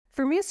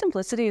For me,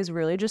 simplicity is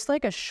really just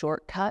like a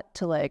shortcut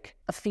to like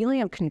a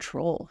feeling of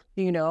control.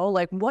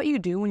 Like what you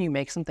do when you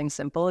make something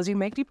simple is you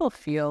make people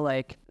feel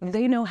like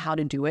they know how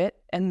to do it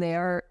and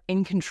they're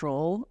in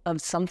control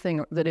of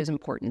something that is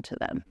important to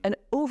them. And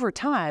over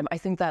time, I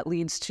think that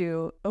leads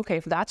to, okay,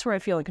 if that's where I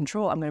feel in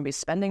control, I'm going to be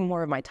spending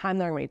more of my time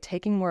there. I'm going to be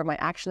taking more of my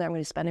action there. I'm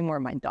going to be spending more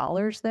of my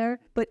dollars there.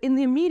 But in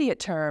the immediate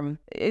term,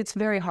 it's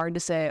very hard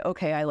to say,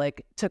 okay, I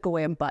like took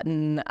away a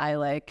button. I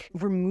like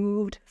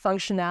removed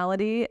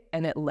functionality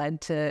and it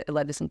led to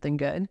something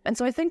good. And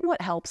so I think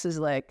what helps is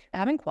like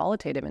having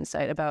qualitative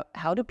insight about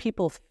how do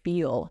people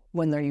feel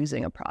when they're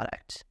using a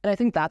product. And I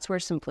think that's where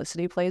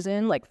simplicity plays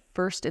in, like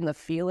first in the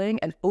feeling,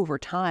 and over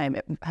time,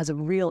 it has a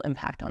real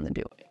impact on the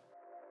doing.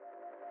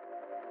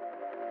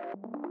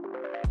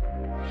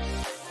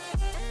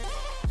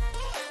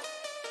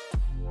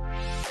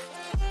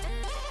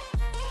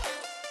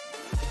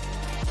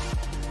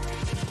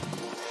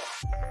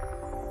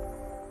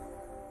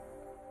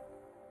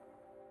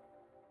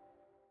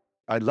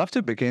 I'd love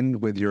to begin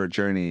with your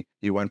journey.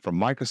 You went from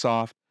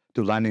Microsoft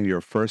to landing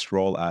your first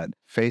role at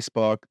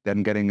Facebook,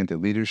 then getting into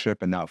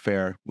leadership and now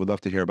Faire. We'd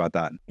love to hear about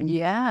that.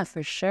 Yeah,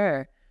 for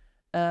sure.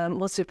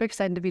 Well, super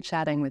excited to be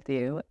chatting with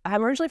you.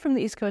 I'm originally from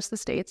the East Coast of the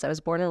States. I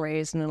was born and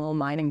raised in a little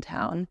mining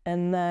town.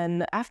 And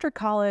then after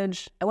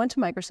college, I went to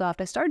Microsoft.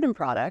 I started in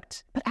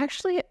product, but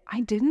actually I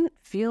didn't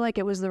feel like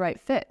it was the right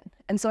fit.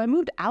 And so I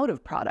moved out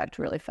of product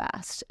really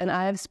fast. And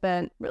I've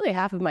spent really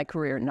half of my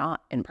career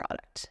not in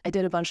product. I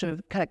did a bunch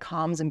of kind of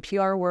comms and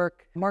PR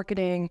work,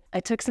 marketing. I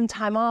took some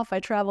time off. I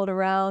traveled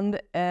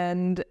around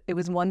and it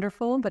was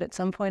wonderful. But at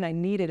some point I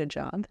needed a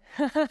job.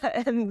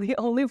 And the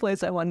only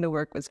place I wanted to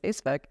work was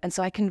Facebook. And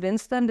so I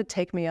convinced them to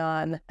take me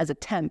on as a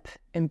temp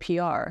in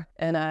PR.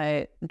 And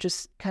I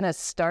just kind of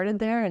started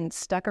there and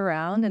stuck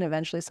around, and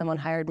eventually someone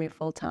hired me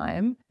full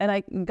time. And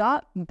I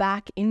got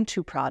back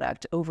into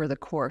product over the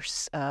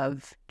course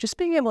of just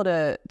being able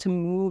to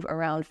move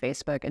around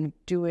Facebook and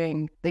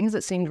doing things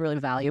that seemed really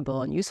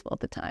valuable and useful at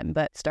the time.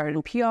 But started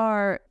in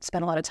PR,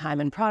 spent a lot of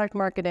time in product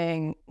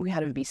marketing. We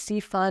had a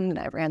VC fund and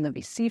I ran the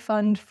VC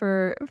fund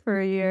for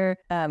a year,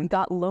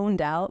 got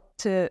loaned out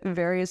to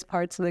various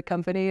parts of the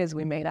company as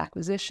we made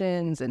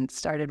acquisitions and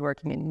started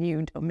working in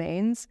new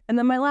domains. And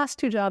then my last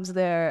two jobs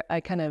there,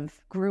 I kind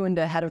of grew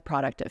into head of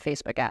product at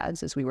Facebook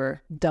ads as we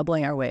were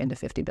doubling our way into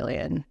 50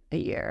 billion a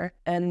year.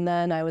 And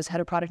then I was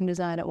head of product and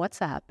design at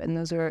WhatsApp. And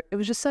it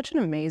was just such an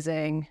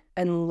amazing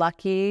and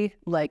lucky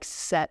like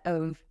set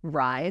of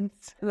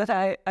rides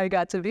that I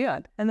got to be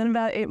on. And then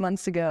about 8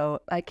 months ago,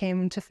 I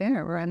came to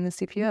Faire where I'm the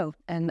CPO,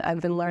 and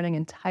I've been learning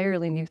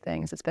entirely new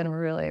things. It's been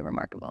really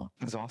remarkable.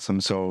 That's awesome.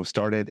 So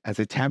started as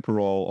a temp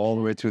role all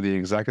the way to the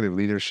executive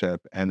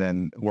leadership and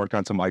then worked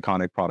on some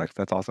iconic products.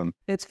 That's awesome.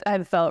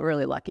 I've felt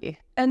really lucky.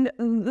 And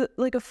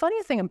a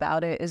funny thing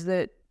about it is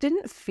that it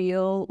didn't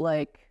feel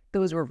like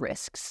those were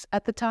risks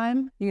at the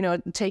time.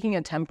 Taking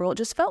a temp role, it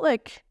just felt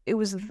like it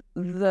was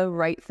the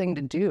right thing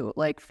to do.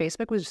 Like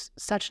Facebook was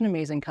such an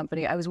amazing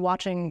company. I was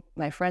watching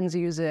my friends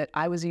use it.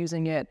 I was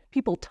using it.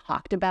 People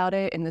talked about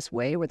it in this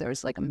way where there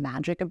was like a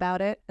magic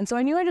about it. And so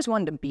I knew I just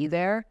wanted to be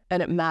there,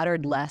 and it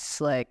mattered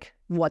less like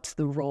what's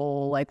the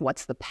role, like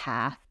what's the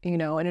path,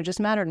 and it just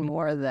mattered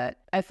more that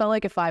I felt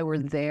like if I were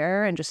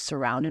there and just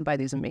surrounded by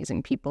these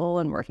amazing people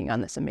and working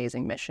on this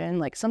amazing mission,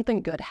 like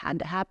something good had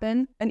to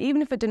happen. And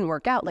even if it didn't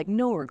work out, like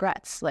no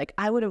regrets. Like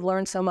I would have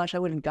learned so much. I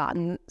would have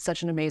gotten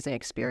such an amazing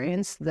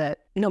experience that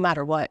no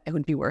matter what, it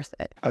would be worth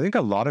it. I think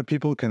a lot of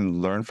people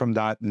can learn from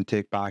that and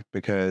take back,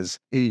 because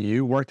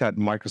you worked at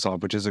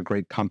Microsoft, which is a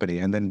great company,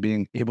 and then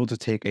being able to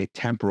take a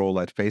temp role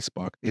at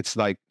Facebook, it's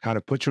like kind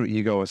of put your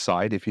ego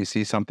aside. If you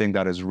see something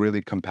that is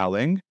really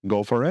compelling,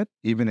 go for it,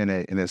 even in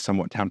a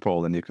somewhat temp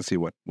role, and you can see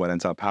what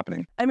ends up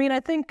happening. I mean, I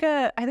think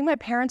my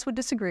parents would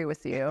disagree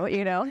with you,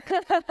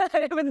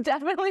 It was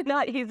definitely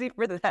not easy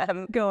for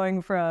them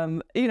going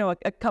from,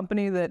 a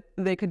company that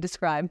they could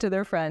describe to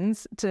their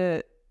friends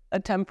to a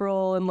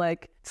temporal and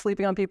like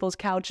sleeping on people's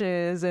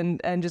couches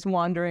and just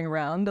wandering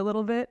around a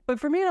little bit.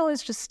 But for me, it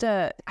always just,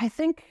 I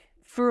think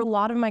for a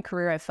lot of my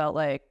career, I felt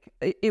like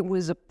it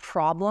was a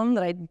problem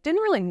that I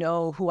didn't really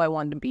know who I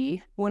wanted to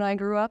be when I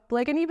grew up.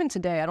 Like, and even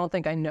today, I don't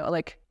think I know,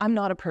 like, I'm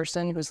not a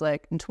person who's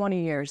like, in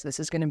 20 years, this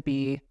is going to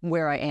be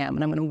where I am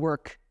and I'm going to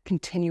work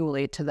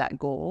continually to that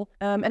goal.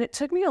 And it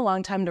took me a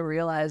long time to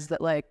realize that,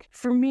 like,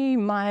 for me,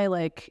 my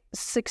like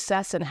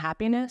success and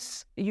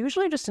happiness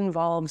usually just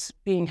involves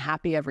being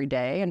happy every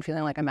day and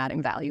feeling like I'm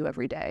adding value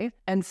every day.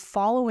 And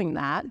following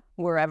that,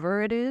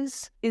 wherever it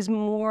is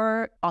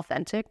more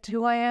authentic to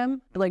who I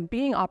am. Like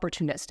being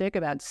opportunistic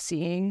about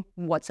seeing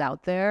what's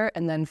out there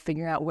and then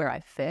figuring out where I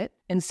fit,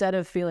 instead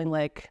of feeling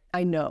like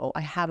I know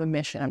I have a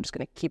mission, I'm just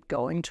going to keep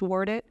going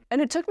toward it. And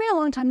it took me a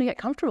long time to get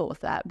comfortable with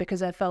that,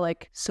 because I felt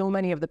like so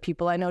many of the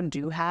people I know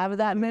do have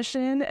that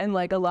mission, and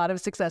like a lot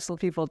of successful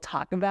people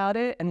talk about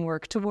it and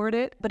work toward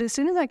it. But as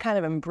soon as I kind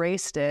of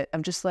embraced it,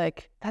 I'm just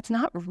like, that's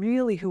not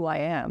really who I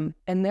am.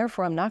 And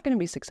therefore, I'm not going to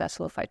be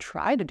successful if I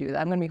try to do that.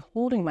 I'm going to be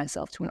holding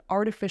myself to an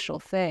artificial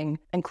thing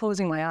and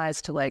closing my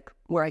eyes to like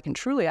where I can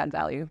truly add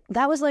value,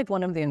 that was like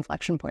one of the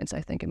inflection points,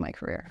 I think, in my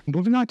career.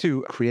 Moving on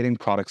to creating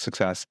product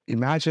success.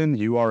 Imagine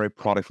you are a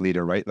product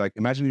leader, right? Like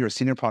imagine you're a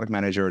senior product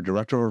manager,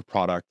 director of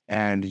product,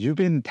 and you've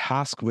been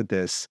tasked with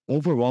this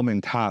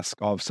overwhelming task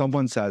of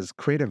someone says,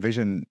 create a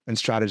vision and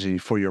strategy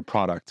for your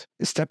product.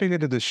 Stepping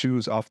into the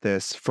shoes of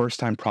this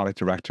first-time product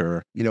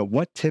director,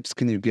 what tips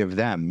can you give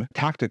them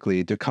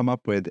tactically to come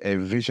up with a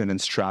vision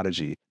and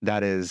strategy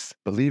that is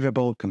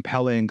believable,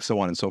 compelling, so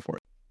on and so forth?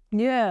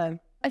 Yeah.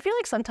 I feel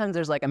like sometimes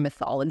there's like a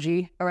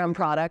mythology around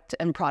product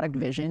and product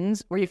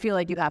visions where you feel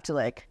like you have to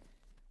like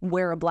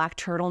wear a black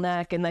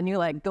turtleneck and then you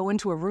like go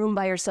into a room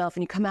by yourself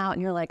and you come out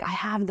and you're like, I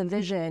have the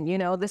vision,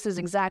 this is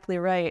exactly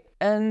right.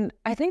 And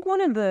I think one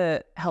of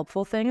the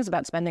helpful things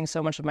about spending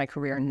so much of my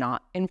career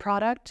not in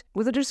product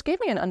was it just gave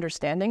me an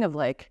understanding of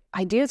like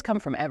ideas come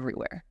from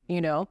everywhere,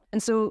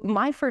 And so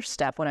my first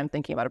step when I'm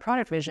thinking about a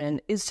product vision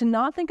is to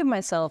not think of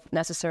myself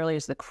necessarily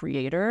as the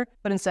creator,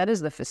 but instead as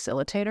the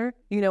facilitator,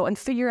 and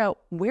figure out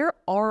where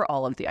are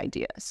all of the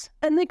ideas.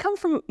 And they come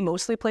from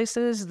mostly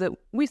places that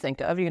we think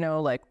of,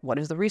 like what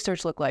does the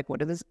research look like? What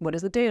does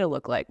the data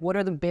look like? What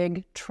are the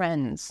big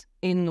trends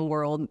in the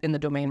world, in the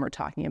domain we're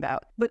talking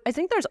about? But I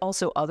think there's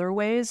also other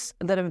ways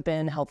that have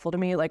been helpful to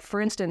me. Like,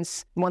 for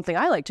instance, one thing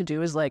I like to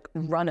do is like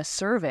run a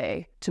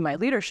survey to my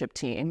leadership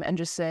team and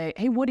just say,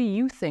 hey, what do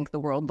you think the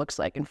world looks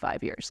like in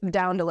 5 years?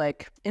 Down to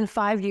like, in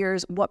 5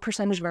 years, what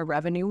percentage of our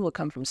revenue will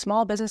come from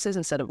small businesses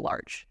instead of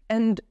large?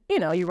 And,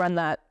 you run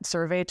that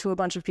survey to a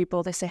bunch of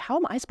people. They say, how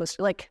am I supposed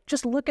to, like,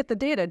 just look at the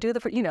data,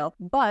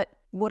 but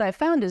what I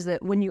found is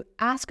that when you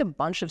ask a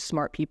bunch of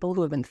smart people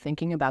who have been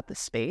thinking about the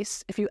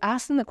space, if you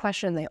ask them the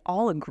question, they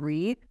all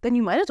agree, then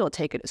you might as well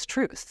take it as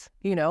truth,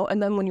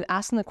 And then when you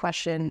ask them the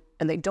question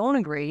and they don't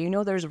agree,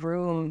 there's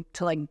room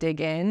to like dig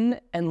in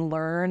and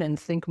learn and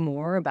think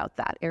more about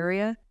that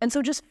area. And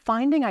so just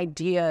finding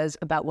ideas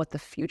about what the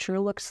future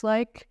looks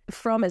like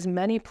from as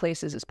many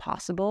places as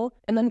possible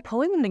and then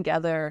pulling them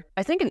together,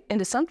 I think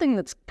into something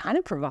that's kind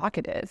of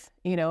provocative,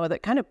 that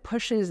kind of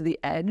pushes the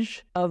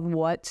edge of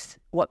what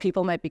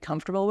people might be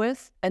comfortable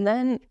with, and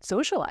then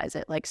socialize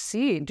it. Like,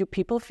 do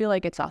people feel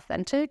like it's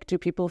authentic? Do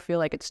people feel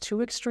like it's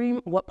too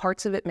extreme? What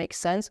parts of it make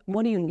sense?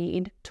 What do you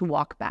need to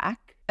walk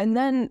back? And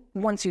then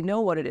once you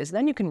know what it is,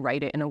 then you can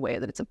write it in a way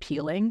that it's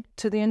appealing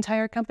to the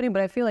entire company.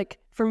 But I feel like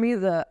for me,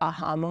 the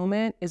aha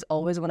moment is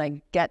always when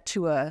I get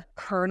to a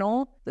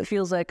kernel that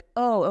feels like,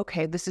 oh,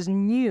 okay, this is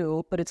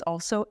new, but it's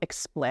also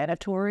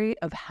explanatory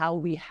of how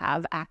we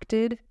have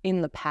acted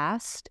in the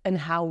past and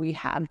how we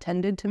have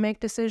tended to make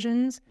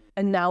decisions.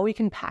 And now we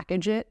can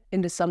package it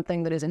into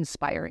something that is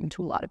inspiring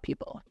to a lot of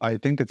people. I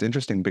think that's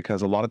interesting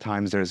because a lot of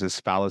times there's this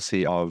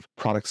fallacy of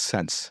product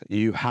sense.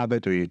 You have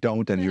it or you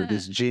don't, and you're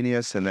this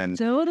genius. And then,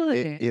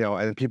 totally.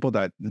 And people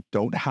that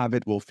don't have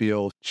it will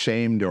feel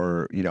shamed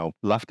or,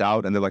 left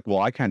out. And they're like, well,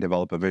 I can't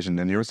develop a vision.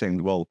 And you're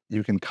saying, well,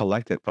 you can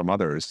collect it from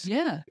others.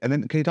 Yeah. And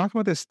then can you talk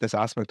about this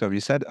aspect of, you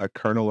said a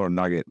kernel or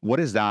nugget.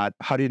 What is that?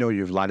 How do you know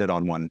you've landed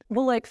on one?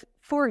 Well, like,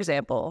 for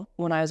example,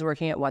 when I was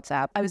working at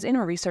WhatsApp, I was in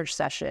a research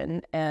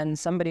session and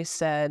somebody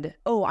said,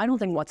 oh, I don't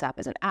think WhatsApp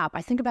is an app.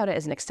 I think about it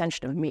as an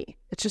extension of me.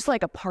 It's just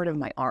like a part of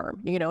my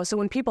arm, So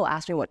when people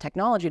ask me what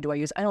technology do I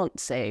use, I don't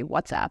say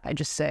WhatsApp. I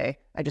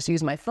just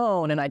use my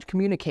phone and I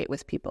communicate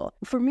with people.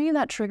 For me,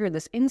 that triggered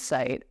this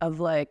insight of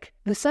like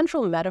the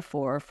central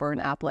metaphor for an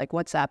app like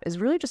WhatsApp is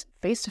really just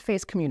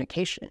face-to-face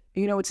communication.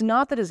 It's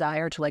not the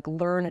desire to like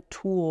learn a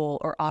tool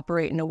or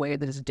operate in a way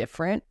that is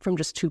different from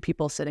just two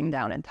people sitting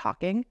down and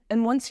talking.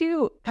 And once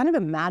you kind of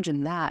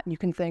imagine that, you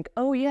can think,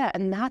 oh yeah,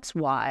 and that's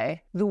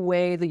why the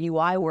way the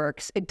UI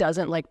works, it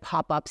doesn't like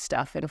pop up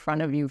stuff in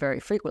front of you very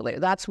frequently.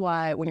 That's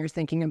why when you're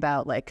thinking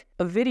about like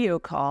a video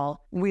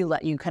call, we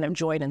let you kind of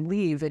join and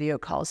leave video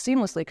calls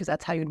seamlessly because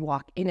that's how you'd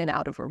walk in and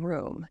out of a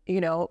room,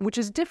 which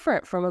is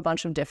different from a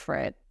bunch of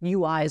different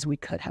UIs we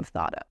could have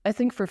thought of. I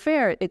think for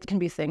Faire, it can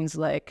be things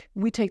like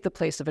we take the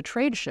place of a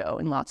trade show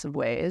in lots of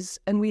ways,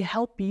 and we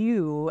help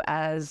you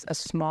as a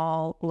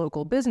small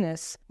local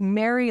business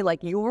marry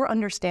like your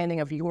understanding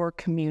of your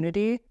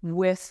community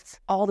with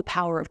all the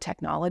power of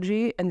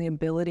technology and the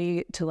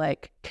ability to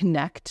like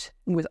connect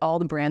with all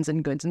the brands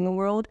and goods in the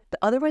world that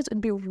otherwise it'd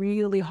be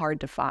really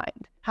hard to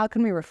find. How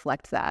can we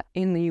reflect that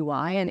in the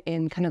UI and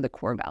in kind of the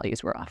core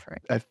values we're offering?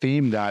 A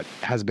theme that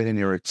has been in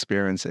your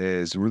experience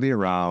is really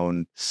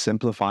around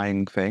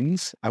simplifying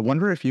things. I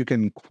wonder if you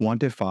can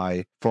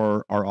quantify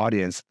for our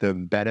audience the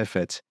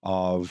benefit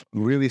of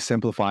really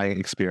simplifying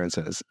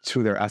experiences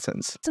to their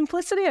essence.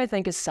 Simplicity, I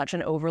think, is such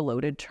an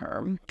overloaded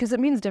term because it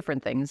means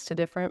different things to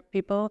different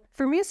people.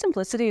 For me,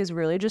 simplicity is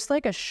really just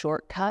like a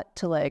shortcut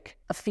to like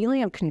a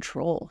feeling of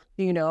control.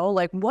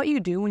 Like what you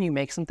do when you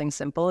make something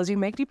simple is you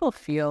make people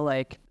feel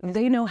like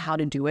they know how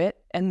to do it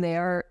and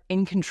they're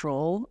in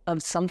control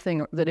of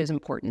something that is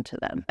important to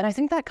them. And I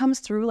think that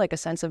comes through like a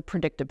sense of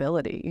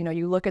predictability.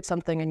 You look at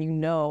something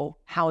and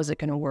how is it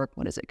going to work?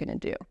 What is it going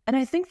to do? And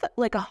I think that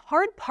like a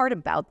hard part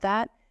about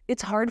that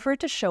it's hard for it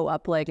to show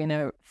up like in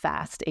a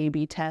fast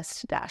A/B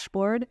test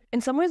dashboard.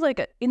 In some ways,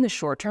 like in the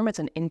short term, it's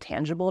an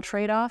intangible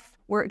trade-off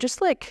where it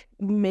just like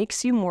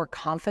makes you more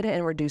confident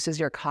and reduces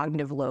your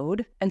cognitive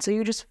load. And so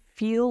you just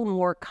feel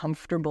more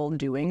comfortable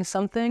doing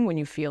something when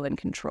you feel in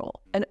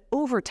control. And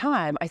over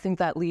time, I think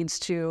that leads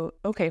to,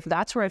 okay, if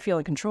that's where I feel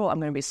in control, I'm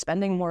going to be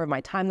spending more of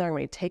my time there. I'm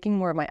going to be taking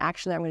more of my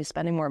action there. I'm going to be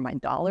spending more of my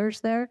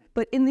dollars there.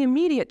 But in the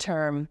immediate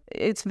term,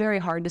 it's very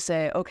hard to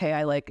say, okay,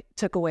 I like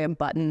took away a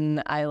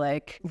button. I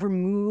like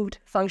removed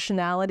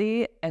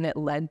functionality and it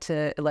led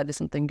to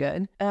something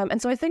good.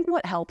 And so I think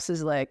what helps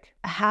is like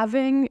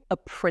having a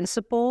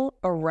principle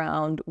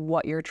around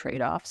what your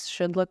trade-offs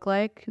should look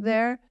like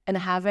there, and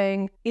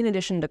having, in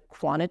addition to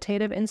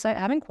quantitative insight,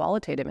 having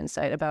qualitative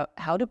insight about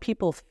how do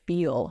people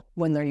feel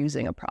when they're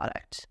using a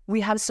product.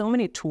 We have so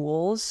many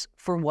tools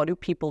for what do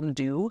people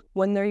do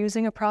when they're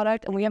using a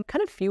product, and we have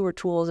kind of fewer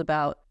tools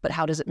about, but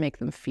how does it make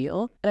them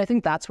feel? And I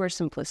think that's where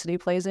simplicity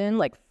plays in,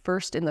 like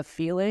first in the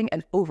feeling,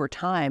 and over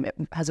time, it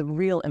has a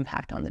real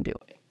impact on the doing.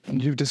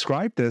 You've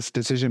described this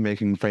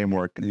decision-making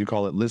framework. You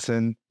call it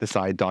listen,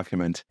 decide,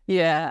 document.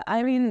 Yeah,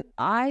 I mean,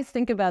 I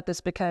think about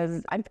this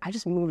because I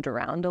just moved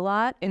around a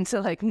lot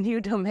into like new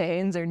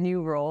domains or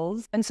new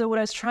roles. And so what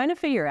I was trying to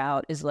figure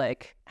out is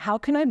like, how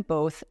can I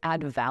both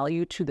add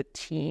value to the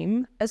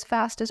team as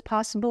fast as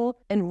possible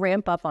and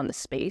ramp up on the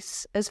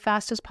space as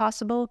fast as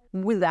possible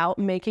without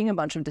making a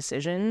bunch of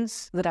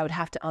decisions that I would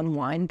have to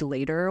unwind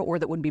later or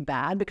that would be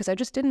bad because I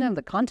just didn't have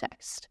the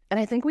context. And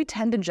I think we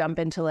tend to jump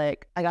into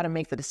like, I got to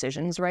make the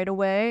decisions right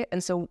away.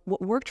 And so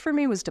what worked for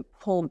me was to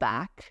pull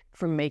back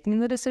from making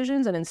the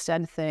decisions and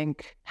instead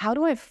think, how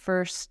do I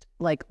first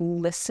like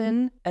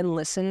listen and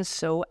listen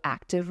so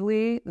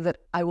actively that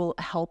I will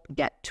help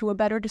get to a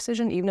better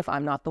decision, even if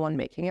I'm not the one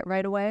making it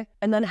right away?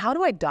 And then how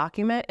do I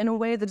document in a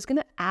way that is going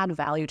to add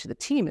value to the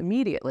team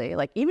immediately?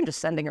 Like even just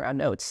sending around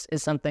notes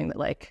is something that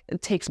like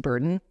it takes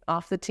burden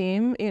off the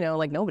team, you know,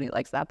 like nobody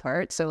likes that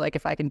part. So like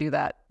if I can do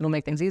that, it'll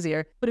make things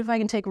easier. But if I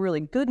can take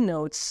really good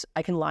notes,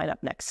 I can line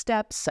up next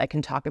steps. I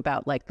can talk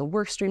about like the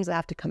work streams that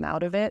have to come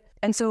out of it.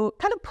 And so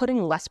kind of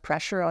putting less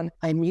pressure on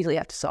I immediately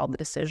have to solve the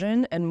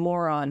decision and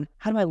more on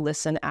how do I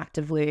listen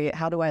actively?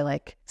 How do I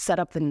like set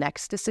up the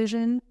next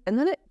decision? And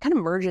then it kind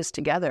of merges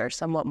together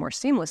somewhat more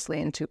seamlessly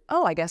into,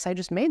 oh, I guess I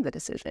just made the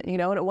decision, you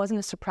know, and it wasn't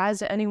a surprise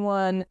to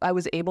anyone. I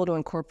was able to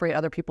incorporate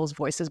other people's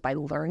voices by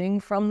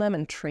learning from them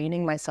and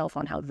training myself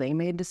on how they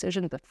made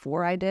decisions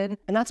before I did.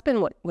 And that's been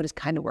what has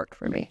kind of worked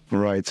for me.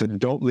 Right. So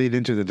don't lead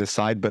into the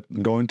decide, but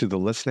go into the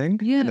listening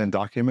and then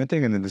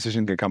documenting, and the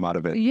decision can come out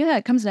of it. Yeah,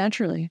 it comes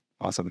naturally.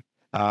 Awesome.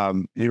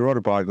 You wrote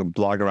a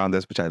blog around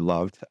this, which I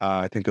loved.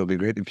 I think it'll be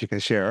great if you can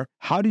share.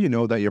 How do you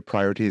know that your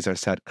priorities are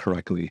set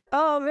correctly?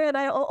 Oh man,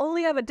 I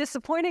only have a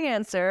disappointing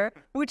answer,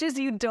 which is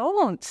you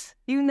don't.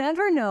 You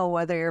never know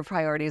whether your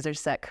priorities are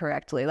set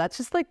correctly. That's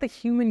just like the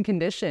human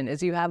condition,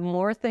 is you have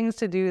more things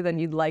to do than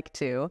you'd like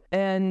to,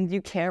 and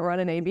you can't run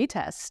an A/B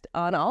test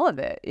on all of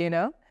it, you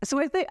know? So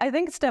I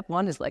think step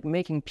one is like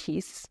making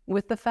peace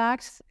with the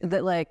fact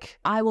that like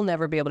I will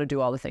never be able to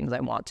do all the things I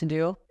want to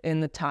do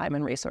in the time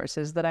and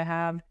resources that I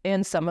have.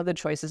 And some of the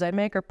choices I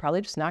make are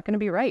probably just not going to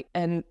be right.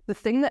 And the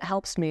thing that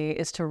helps me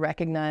is to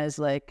recognize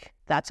like,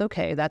 that's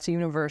okay, that's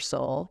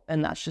universal,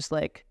 and that's just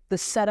like the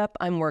setup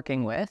I'm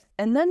working with,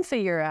 and then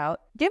figure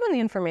out, given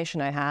the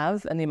information I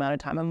have and the amount of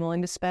time I'm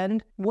willing to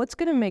spend, what's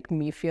going to make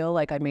me feel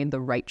like I made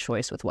the right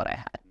choice with what I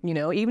had. You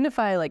know, even if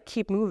I like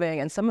keep moving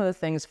and some of the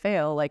things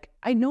fail, like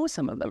I know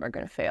some of them are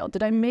going to fail.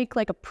 Did I make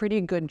like a pretty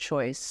good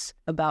choice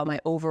about my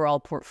overall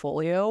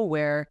portfolio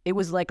where it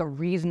was like a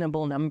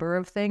reasonable number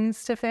of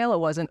things to fail? It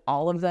wasn't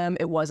all of them.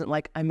 It wasn't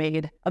like I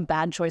made a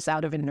bad choice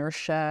out of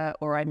inertia,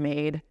 or I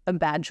made a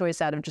bad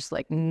choice out of just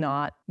like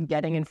not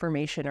getting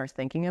information or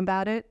thinking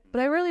about it.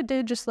 But I really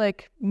did just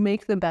like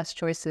make the best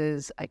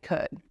choices I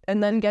could,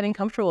 and then getting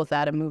comfortable with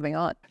that and moving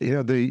on. You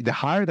know, the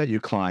higher that you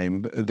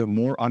climb, the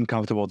more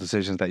uncomfortable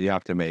decisions that you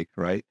have to make,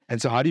 right?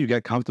 And so how do you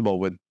get comfortable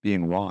with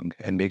being wrong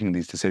and making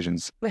these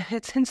decisions?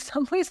 It's in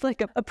some ways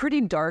like a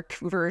pretty dark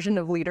version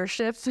of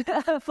leadership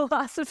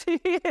philosophy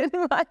in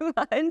my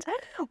mind,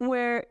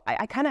 where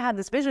I kind of had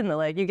this vision that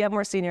like you get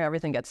more senior,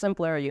 everything gets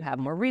simpler, you have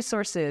more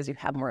resources, you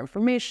have more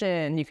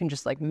information, you can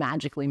just like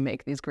magically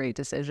make these great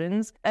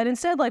decisions. And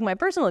instead, like my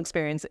personal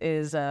experience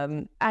is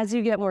as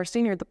you get more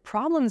senior, the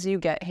problems you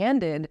get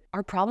handed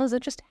are problems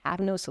that just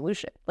have no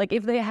solution. Like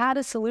if they had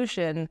a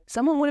solution,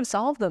 someone would have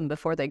solved them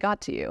before they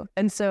got to you.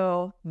 And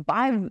so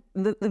by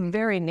the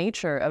very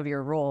nature of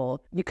your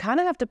role, you kind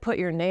of have to put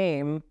your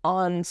name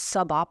on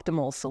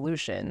suboptimal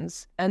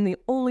solutions. And the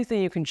only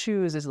thing you can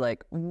choose is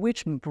like,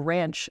 which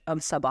branch of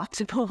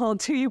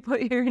suboptimal do you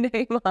put your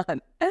name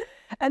on?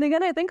 And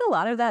again, I think a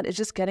lot of that is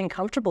just getting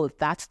comfortable that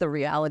that's the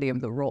reality of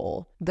the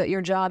role, that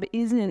your job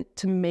isn't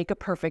to make a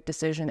perfect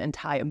decision and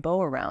tie a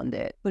bow around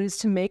it, but is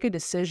to make a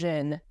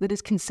decision that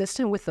is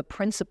consistent with the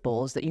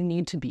principles that you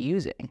need to be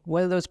using.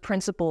 Whether those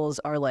principles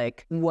are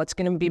like, what's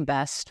going to be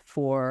best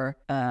for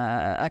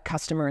a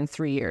customer in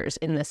 3 years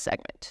in this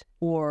segment,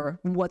 or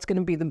what's going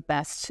to be the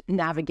best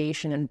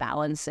navigation and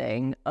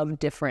balancing of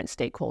different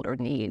stakeholder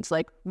needs.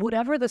 Like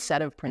whatever the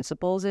set of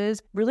principles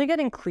is, really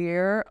getting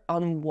clear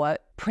on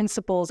what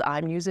principles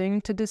I'm using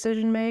to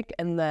decision make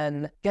and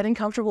then getting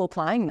comfortable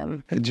applying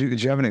them. Do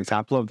you have an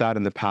example of that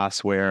in the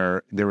past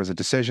where there was a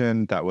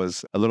decision that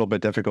was a little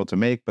bit difficult to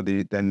make, but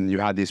then you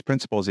had these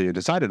principles that you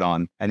decided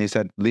on and you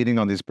said, leading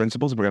on these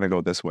principles, we're going to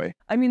go this way?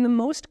 I mean, the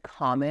most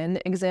common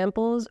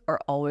examples are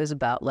always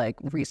about like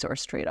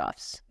resource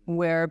trade-offs,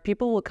 where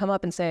people will come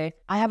up and say,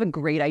 I have a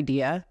great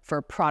idea for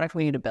a product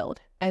we need to build.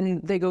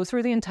 And they go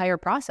through the entire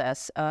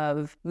process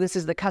of this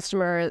is the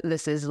customer,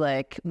 this is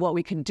like what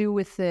we can do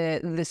with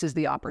it, this is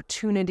the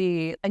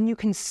opportunity. And you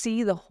can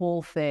see the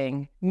whole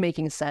thing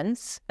making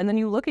sense. And then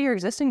you look at your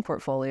existing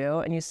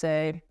portfolio and you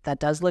say, that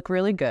does look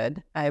really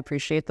good. I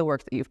appreciate the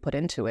work that you've put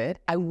into it.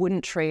 I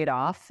wouldn't trade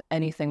off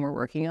anything we're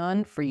working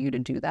on for you to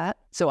do that.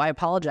 So I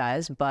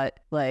apologize, but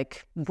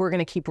like we're going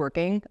to keep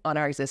working on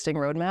our existing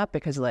roadmap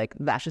because like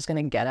that's just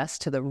going to get us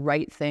to the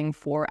right thing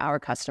for our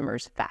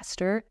customers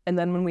faster. And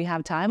then when we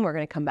have time, we're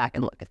going to come back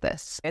and look at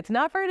this. It's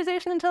not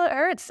prioritization until it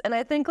hurts. And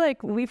I think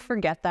like we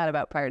forget that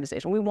about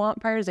prioritization. We want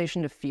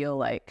prioritization to feel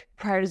like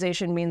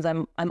prioritization means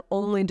I'm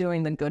only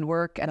doing the good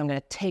work and I'm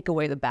going to take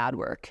away the bad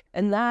work.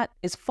 And that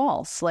is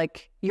false.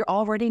 Like you're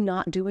already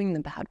not doing the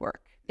bad work.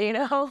 You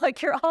know,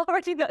 like you're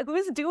already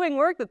who's doing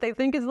work that they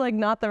think is like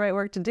not the right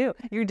work to do.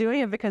 You're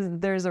doing it because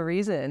there's a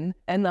reason.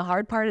 And the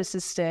hard part is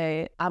to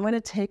say, I'm going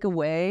to take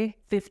away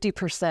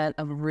 50%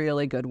 of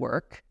really good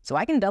work so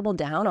I can double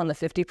down on the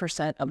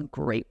 50% of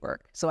great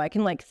work. So I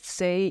can like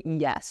say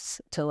yes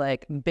to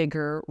like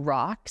bigger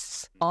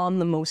rocks on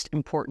the most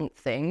important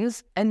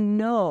things and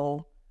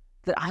know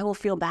that I will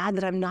feel bad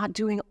that I'm not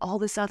doing all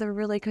this other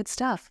really good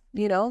stuff,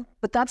 you know?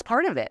 But that's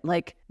part of it.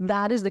 Like,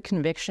 that is the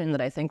conviction that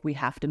I think we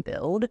have to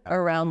build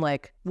around,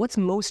 like, what's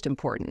most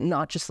important,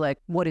 not just, like,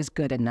 what is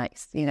good and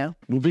nice, you know?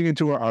 Moving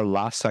into our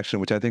last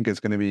section, which I think is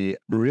going to be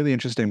really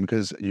interesting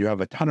because you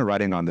have a ton of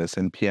writing on this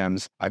in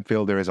PMs. I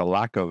feel there is a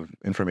lack of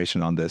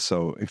information on this.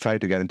 So excited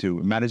to get into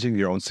managing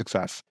your own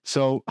success.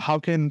 So how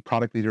can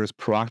product leaders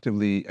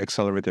proactively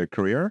accelerate their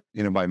career,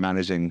 you know, by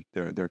managing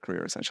their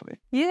career, essentially?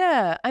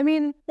 Yeah. I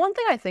mean, one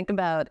thing I think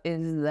about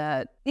is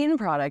that in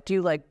product,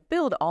 you like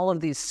build all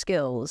of these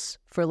skills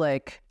for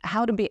like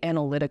how to be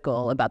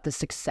analytical about the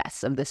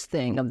success of this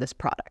thing, of this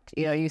product.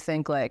 You know, you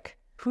think like,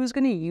 who's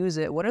going to use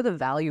it? What are the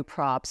value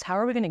props? How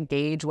are we going to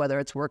gauge whether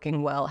it's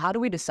working well? How do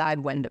we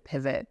decide when to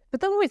pivot?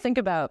 But then when we think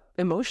about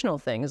emotional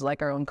things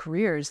like our own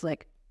careers,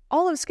 like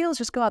all of skills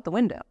just go out the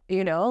window,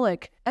 you know?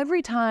 Like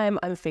every time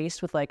I'm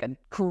faced with like a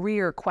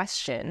career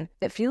question,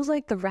 it feels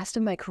like the rest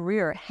of my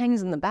career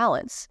hangs in the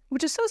balance,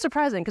 which is so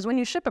surprising because when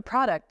you ship a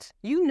product,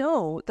 you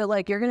know that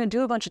like you're going to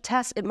do a bunch of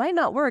tests. It might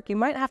not work. You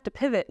might have to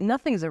pivot.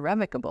 Nothing's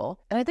irrevocable.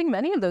 And I think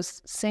many of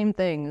those same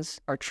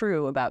things are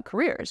true about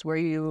careers where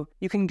you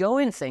can go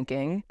in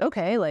thinking,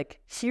 okay, like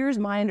here's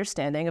my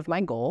understanding of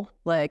my goal.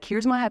 Like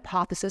here's my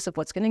hypothesis of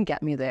what's going to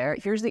get me there.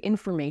 Here's the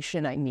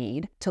information I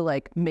need to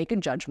like make a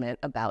judgment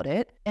about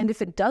it. And if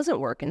it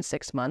doesn't work in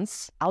 6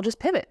 months, I'll just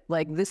pivot.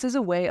 Like this is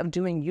a way of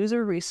doing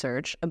user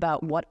research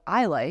about what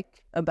I like,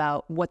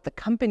 about what the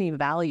company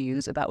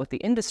values, about what the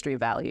industry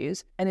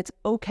values. And it's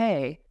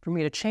okay for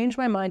me to change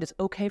my mind. It's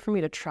okay for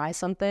me to try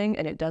something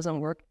and it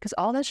doesn't work because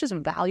all that's just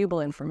valuable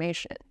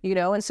information, you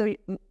know? And so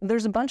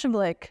there's a bunch of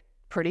like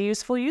pretty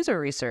useful user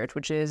research,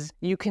 which is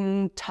you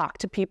can talk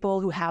to people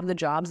who have the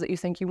jobs that you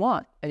think you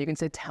want. And you can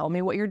say, tell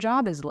me what your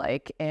job is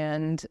like.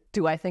 And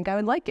do I think I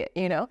would like it?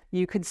 You know,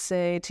 you could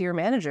say to your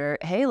manager,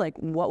 hey, like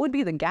what would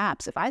be the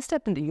gaps? If I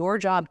stepped into your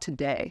job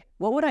today,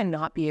 what would I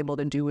not be able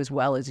to do as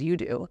well as you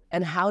do?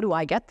 And how do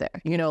I get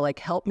there? You know, like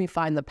help me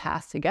find the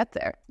path to get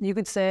there. You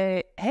could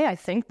say, hey, I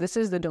think this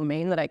is the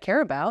domain that I care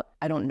about.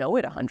 I don't know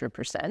it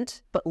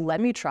 100%, but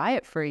let me try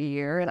it for a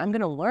year and I'm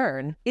going to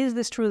learn, is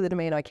this truly the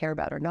domain I care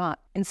about or not?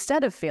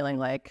 Instead of feeling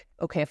like,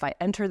 okay, if I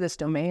enter this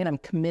domain, I'm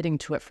committing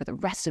to it for the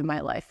rest of my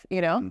life,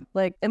 you know?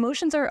 Like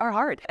emotions are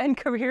hard and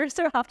careers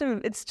are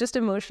often, it's just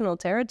emotional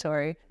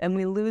territory and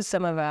we lose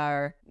some of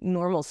our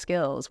normal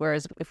skills.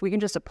 Whereas if we can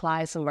just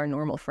apply some of our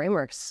normal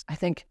frameworks, I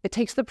think it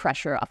takes the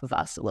pressure off of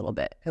us a little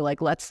bit. It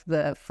like lets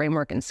the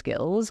framework and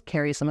skills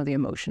carry some of the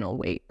emotional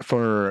weight.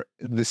 For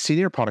the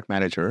senior product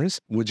managers,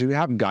 would you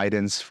have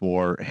guidance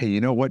for, hey, you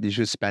know what, you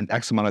should spend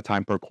X amount of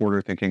time per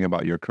quarter thinking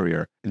about your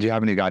career? Do you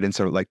have any guidance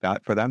or like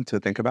that for them to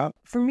think about?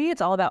 For me,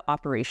 it's all about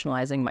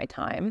operationalizing my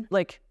time.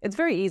 Like it's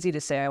very easy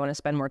to say I want to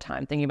spend more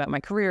time thinking about my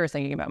career,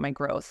 thinking about my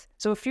growth.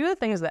 So a few of the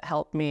things that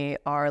help me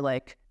are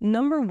like,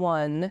 number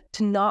one,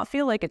 to not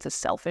feel like it's a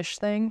selfish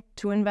thing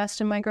to invest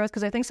in my growth,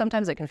 because I think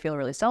sometimes it can feel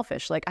really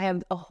selfish. Like I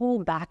have a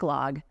whole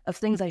backlog of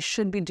things I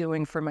should be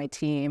doing for my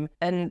team,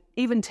 and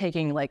even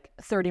taking like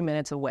 30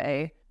 minutes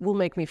away will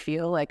make me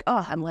feel like,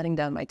 oh, I'm letting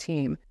down my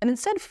team. And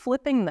instead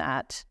flipping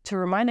that to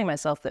reminding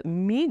myself that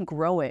me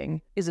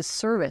growing is a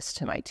service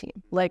to my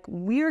team. Like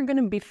we are going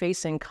to be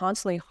facing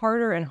constantly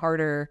harder and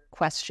harder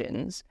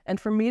questions. And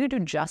for me to do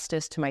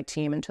justice to my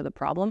team and to the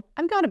problem,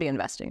 I've got to be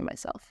investing in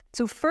myself.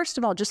 So first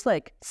of all, just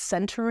like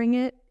centering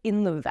it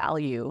in the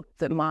value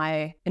that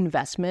my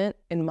investment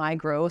in my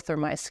growth or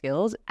my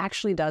skills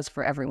actually does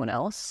for everyone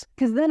else,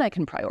 because then I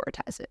can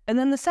prioritize it. And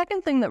then the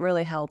second thing that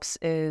really helps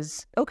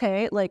is,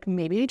 okay, like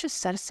maybe just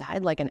set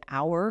aside like an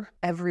hour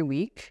every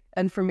week.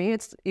 And for me,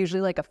 it's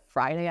usually like a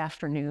Friday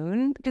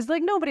afternoon, because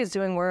like nobody's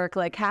doing work.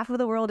 Like half of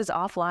the world is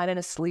offline and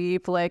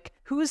asleep. Like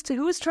who's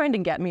trying to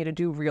get me to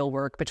do real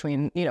work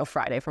between,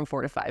 Friday from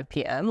 4 to 5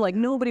 p.m.? Like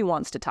nobody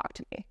wants to talk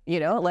to me,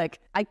 like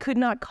I could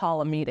not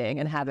call a meeting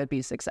and have it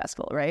be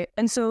successful, right?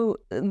 And so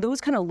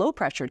those kind of low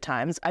pressure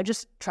times, I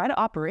just try to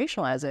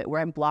operationalize it where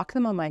I block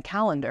them on my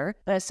calendar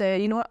and I say,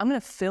 you know what, I'm going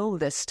to fill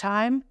this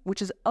time,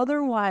 which is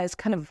otherwise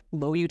kind of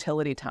low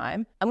utility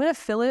time. I'm going to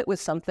fill it with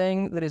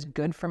something that is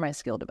good for my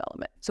skill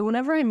development. So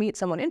whenever I meet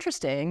someone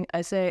interesting,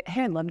 I say,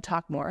 hey, I'd love to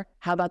talk more.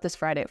 How about this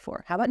Friday at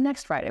 4? How about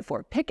next Friday at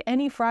 4? Pick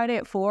any Friday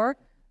at 4.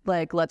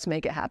 Like, let's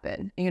make it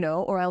happen,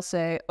 or I'll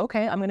say,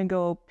 okay, I'm going to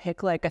go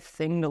pick like a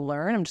thing to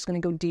learn. I'm just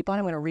going to go deep on it.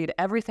 I'm going to read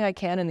everything I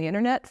can in the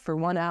internet for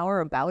 1 hour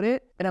about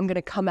it. And I'm going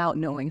to come out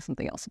knowing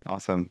something else.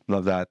 Awesome.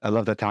 Love that. I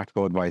love that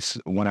tactical advice.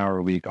 1 hour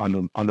a week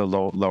on the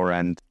lower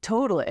end.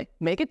 Totally.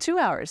 Make it 2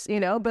 hours,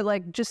 but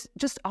like just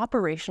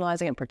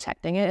operationalizing and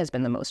protecting it has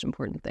been the most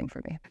important thing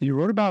for me. You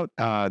wrote about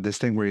this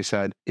thing where you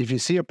said, if you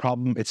see a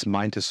problem, it's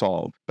mine to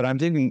solve. But I'm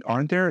thinking,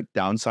 aren't there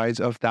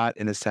downsides of that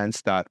in a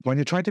sense that when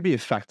you're trying to be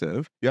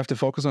effective, you have to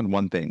focus on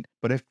one thing.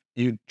 But if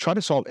you try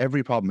to solve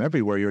every problem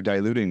everywhere, you're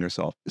diluting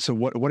yourself. So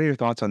what are your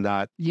thoughts on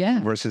that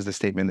versus the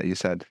statement that you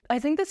said? I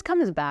think this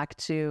comes back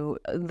to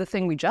the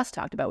thing we just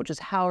talked about, which is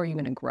how are you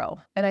going to grow?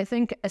 And I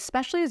think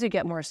especially as you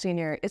get more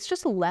senior, it's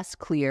just less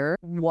clear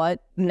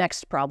what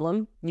next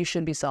problem you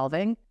should be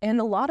solving. And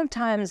a lot of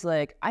times,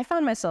 like I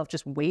found myself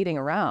just waiting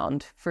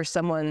around for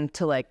someone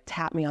to like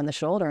tap me on the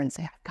shoulder and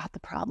say, I've got the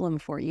problem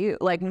for you.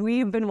 Like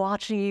we've been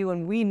watching you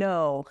and we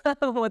know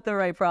what the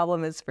right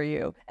problem is for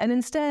you. And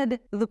instead,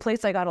 the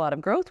place I got a lot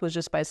of growth was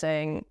just by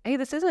saying, hey,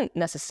 this isn't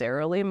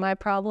necessarily my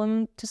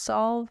problem to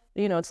solve.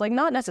 It's like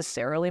not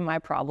necessarily my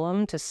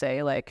problem to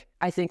say like,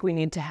 I think we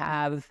need to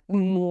have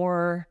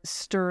more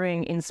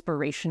stirring,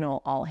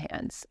 inspirational all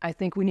hands. I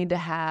think we need to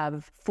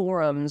have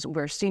forums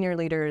where senior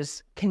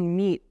leaders can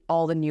meet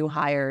all the new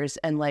hires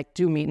and like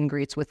do meet and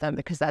greets with them,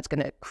 because that's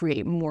going to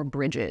create more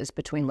bridges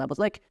between levels.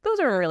 Like those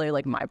are really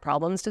like my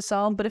problems to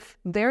solve. But if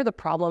they're the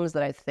problems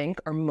that I think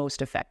are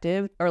most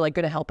effective or like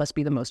going to help us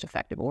be the most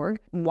effective org,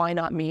 why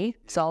not me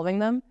solving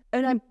them?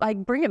 And I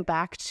bring it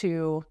back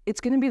to, it's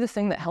going to be the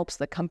thing that helps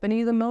the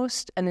company the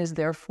most and is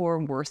therefore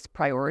worth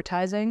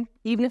prioritizing.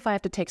 Even if I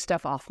have to take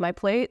stuff off my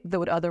plate that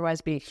would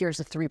otherwise be, here's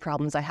the 3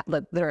 problems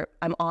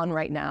I'm on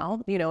right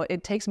now.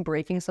 It takes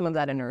breaking some of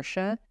that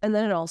inertia. And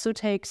then it also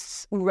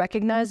takes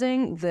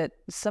recognizing that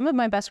some of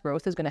my best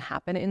growth is going to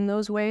happen in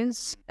those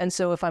ways. And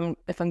so if I'm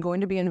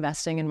going to be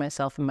investing in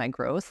myself and my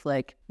growth,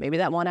 like maybe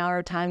that 1 hour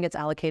of time gets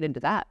allocated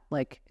to that.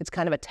 Like it's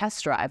kind of a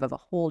test drive of a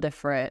whole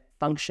different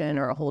function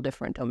or a whole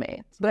different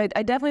domain. But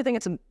I definitely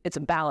think it's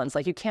a balance.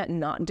 Like you can't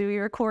not do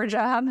your core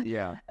job.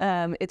 Yeah.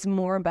 It's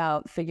more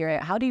about figuring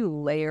out how do you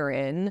layer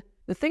in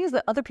the things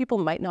that other people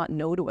might not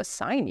know to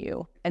assign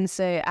you and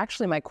say,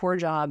 actually, my core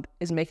job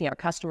is making our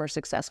customers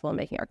successful and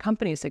making our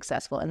company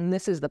successful. And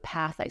this is the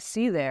path I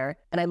see there.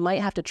 And I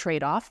might have to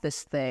trade off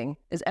this thing.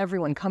 Is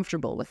everyone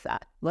comfortable with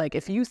that? Like,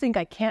 if you think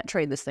I can't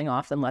trade this thing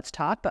off, then let's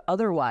talk. But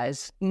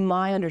otherwise,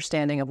 my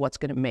understanding of what's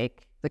going to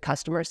make the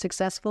customer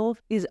successful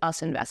is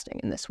us investing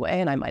in this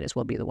way, and I might as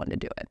well be the one to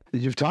do it.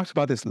 You've talked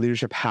about this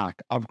leadership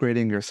hack,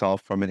 upgrading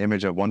yourself from an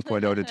image of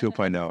 1.0 to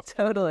 2.0.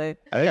 Totally.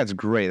 I think that's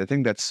great. I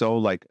think that's so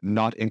like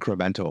not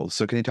incremental.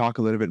 So can you talk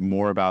a little bit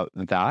more about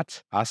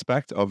that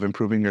aspect of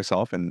improving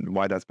yourself and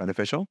why that's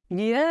beneficial?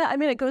 Yeah, I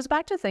mean, it goes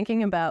back to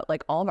thinking about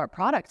like all of our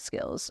product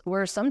skills,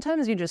 where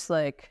sometimes you just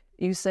like,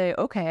 you say,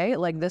 okay,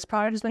 like this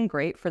product has been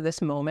great for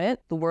this moment.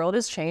 The world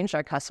has changed.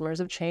 Our customers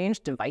have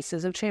changed.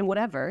 Devices have changed,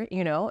 whatever,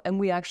 and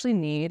we actually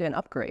need an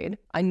upgrade.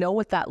 I know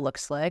what that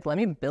looks like. Let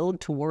me build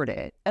toward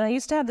it. And I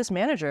used to have this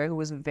manager who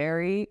was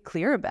very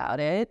clear about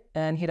it.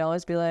 And he'd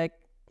always be like,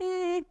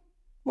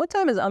 what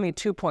time is UMI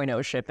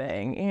 2.0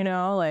 shipping?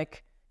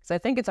 Because I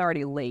think it's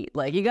already late.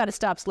 Like, you got to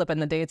stop slipping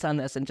the dates on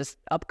this and just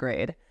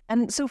upgrade.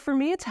 And so for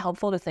me, it's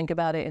helpful to think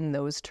about it in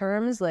those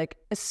terms, like,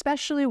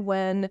 especially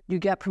when you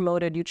get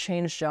promoted, you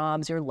change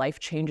jobs, your life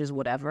changes,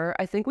 whatever.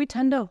 I think we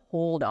tend to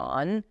hold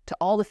on to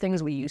all the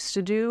things we used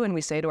to do. And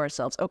we say to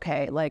ourselves,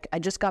 okay, like, I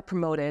just got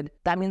promoted.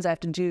 That means I have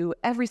to do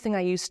everything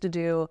I used to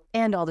do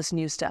and all this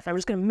new stuff. I'm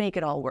just going to make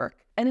it all work.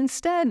 And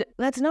instead,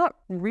 that's not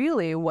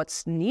really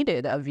what's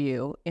needed of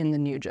you in the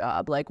new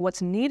job. Like,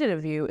 what's needed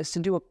of you is to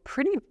do a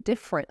pretty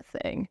different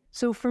thing.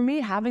 So for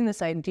me, having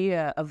this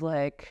idea of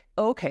like,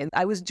 okay,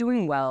 I was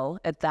doing well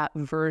at that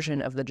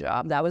version of the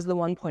job. That was the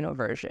 1.0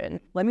 version.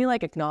 Let me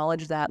like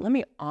acknowledge that. Let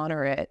me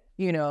honor it.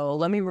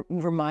 Let me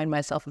remind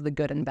myself of the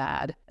good and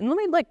bad. And let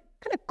me like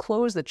kind of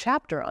close the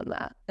chapter on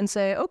that and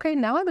say, okay,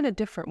 now I'm in a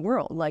different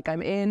world. Like,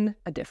 I'm in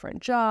a different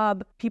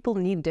job. People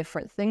need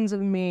different things of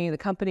me. The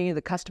company,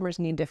 the customers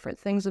need different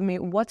things of me.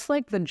 What's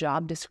like the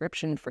job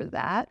description for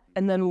that?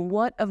 And then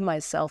what of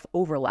myself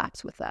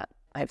overlaps with that?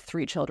 I have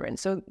 3 children.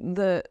 So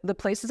the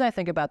places I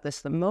think about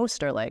this the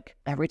most are like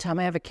every time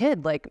I have a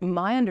kid, like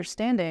my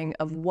understanding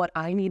of what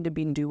I need to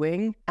be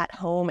doing at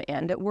home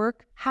and at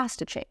work has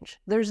to change.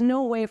 There's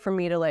no way for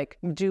me to like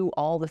do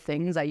all the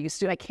things I used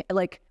to.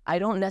 I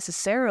don't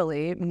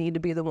necessarily need to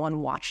be the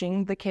one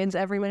watching the kids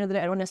every minute of the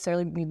day. I don't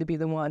necessarily need to be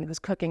the one who's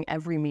cooking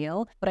every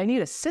meal, but I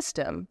need a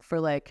system for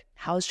like,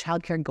 how's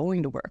childcare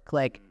going to work?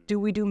 Like, do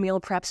we do meal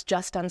preps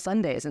just on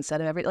Sundays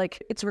instead of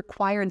it's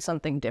required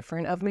something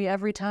different of me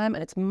every time.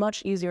 And it's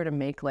much easier to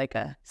make like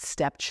a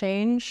step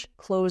change,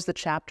 close the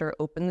chapter,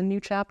 open the new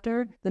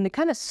chapter, than to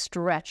kind of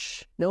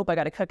stretch. Nope, I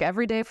got to cook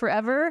every day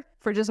forever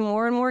for just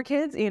more and more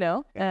kids,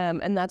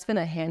 and that's been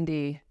a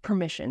handy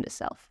permission to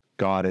self.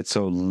 Got it.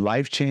 So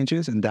life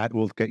changes, and that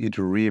will get you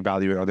to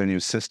reevaluate other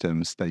new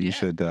systems that you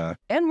should.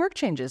 And work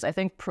changes. I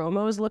think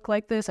promos look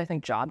like this. I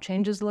think job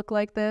changes look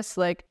like this.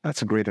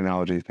 That's a great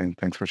analogy.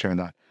 Thanks for sharing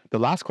that. The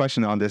last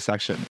question on this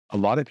section, a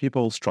lot of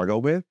people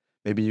struggle with,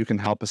 maybe you can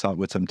help us out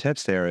with some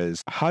tips there,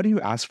 is how do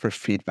you ask for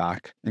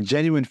feedback,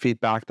 genuine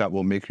feedback that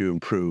will make you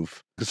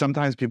improve? Because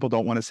sometimes people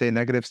don't want to say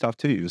negative stuff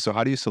to you. So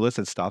how do you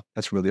solicit stuff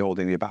that's really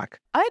holding you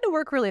back? I had to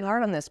work really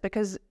hard on this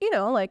because,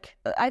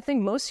 I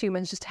think most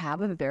humans just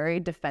have a very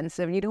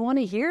defensive, you don't want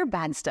to hear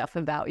bad stuff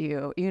about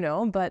you,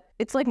 but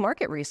it's like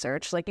market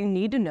research. Like you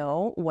need to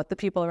know what the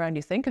people around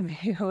you think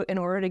of you in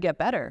order to get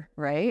better,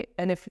 right?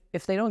 And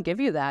if they don't give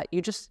you that,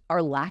 you just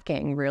are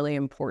lacking really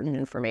important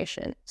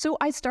information. So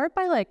I start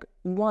by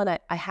one,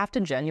 I have to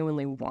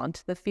genuinely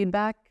want the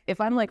feedback. If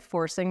I'm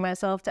forcing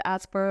myself to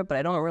ask for it, but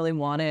I don't really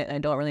want it and I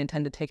don't really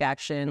intend to take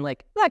action,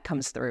 that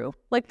comes through.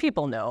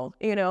 People know,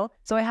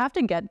 So I have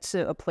to get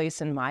to a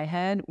place in my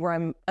head where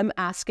I'm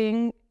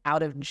asking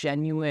out of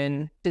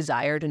genuine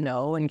desire to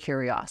know and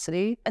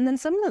curiosity. And then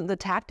some of the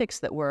tactics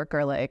that work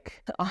are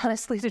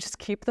honestly, to just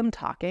keep them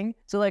talking.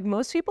 So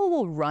most people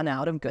will run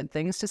out of good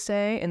things to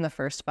say in the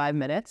first 5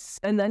 minutes.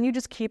 And then you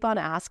just keep on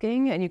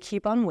asking and you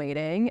keep on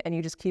waiting and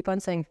you just keep on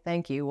saying,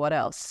 thank you, what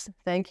else?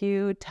 Thank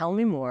you, tell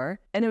me more.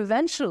 And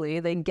eventually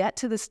they get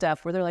to the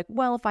stuff where they're like,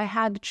 well, if I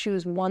had to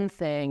choose one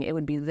thing, it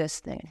would be this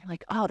thing. And you're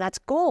like, oh, that's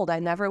gold. I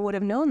never would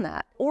have known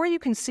that. Or you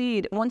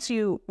concede, once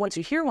you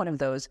hear one of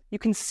those, you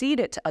concede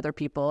it to other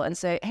people and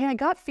say, hey, I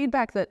got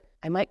feedback that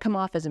I might come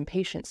off as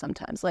impatient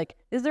sometimes.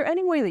 Is there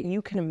any way that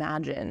you can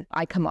imagine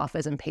I come off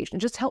as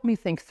impatient? Just help me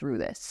think through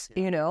this,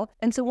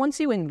 And so once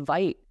you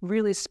invite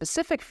really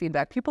specific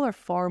feedback, people are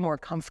far more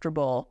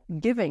comfortable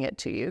giving it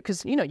to you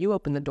because, you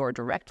open the door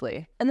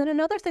directly. And then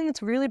another thing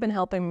that's really been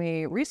helping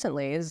me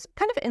recently is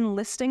kind of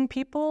enlisting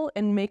people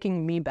and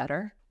making me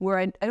better. Where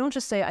I don't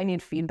just say I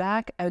need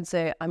feedback, I would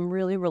say I'm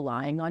really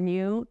relying on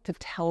you to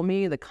tell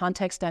me the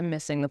context I'm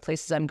missing, the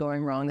places I'm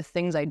going wrong, the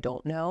things I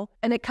don't know.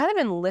 And it kind of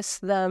enlists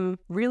them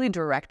really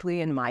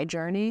directly in my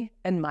journey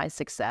and my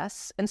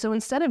success. And so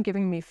instead of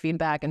giving me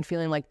feedback and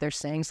feeling like they're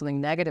saying something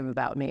negative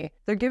about me,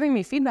 they're giving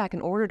me feedback in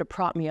order to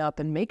prop me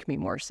up and make me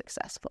more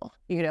successful,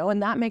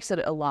 And that makes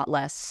it a lot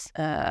less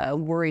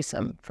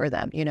worrisome for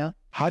them,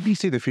 How do you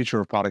see the future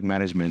of product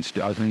management?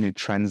 Are there any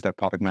trends that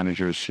product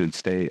managers should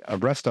stay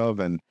abreast of?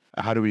 And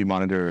how do we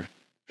monitor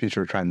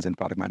future trends in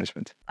product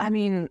management? I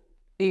mean,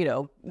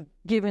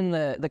 given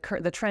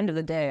the trend of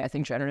the day, I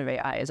think generative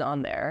AI is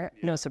on there.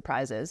 No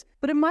surprises.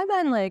 But in my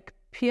mind,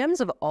 PMs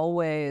have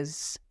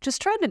always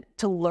just tried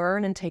to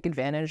learn and take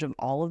advantage of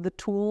all of the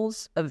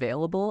tools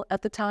available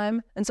at the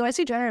time. And so I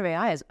see generative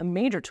AI as a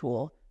major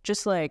tool.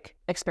 Just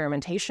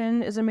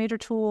experimentation is a major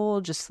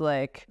tool, just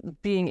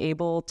being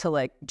able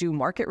to do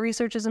market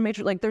research is a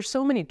major, there's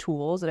so many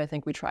tools that I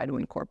think we try to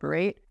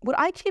incorporate. What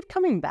I keep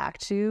coming back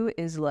to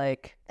is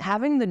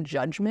having the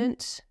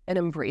judgment and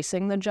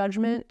embracing the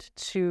judgment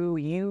to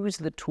use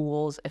the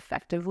tools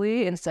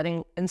effectively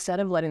instead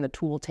of letting the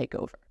tool take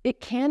over. It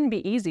can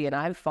be easy, and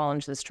I've fallen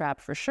into this trap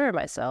for sure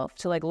myself,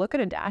 to look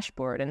at a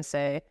dashboard and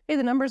say, hey,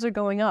 the numbers are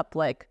going up,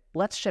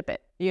 let's ship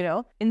it,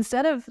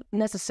 Instead of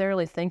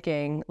necessarily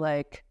thinking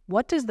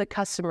what does the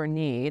customer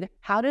need?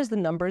 How does the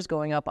numbers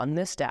going up on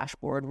this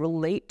dashboard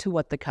relate to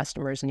what the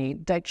customers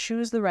need? Did I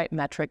choose the right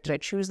metric? Did I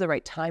choose the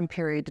right time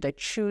period? Did I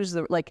choose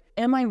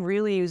am I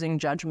really using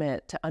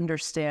judgment to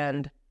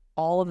understand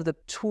all of the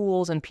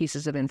tools and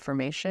pieces of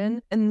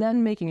information and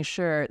then making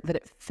sure that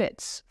it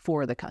fits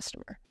for the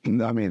customer?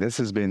 I mean, this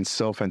has been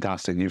so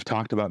fantastic. You've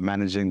talked about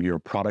managing your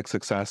product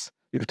success.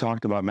 You've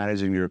talked about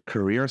managing your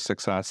career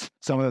success.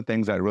 Some of the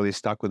things that really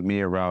stuck with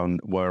me around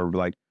were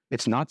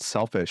it's not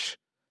selfish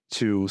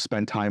to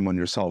spend time on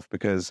yourself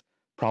because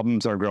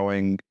problems are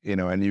growing,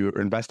 and you're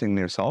investing in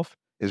yourself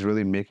is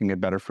really making it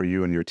better for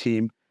you and your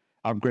team.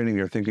 Upgrading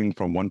your thinking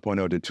from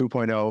 1.0 to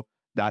 2.0,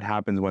 that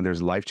happens when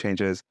there's life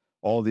changes.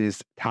 All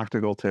these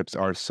tactical tips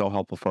are so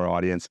helpful for our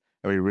audience,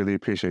 and we really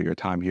appreciate your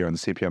time here on the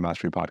CPM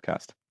Mastery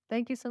Podcast.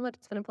 Thank you so much.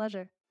 It's been a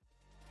pleasure.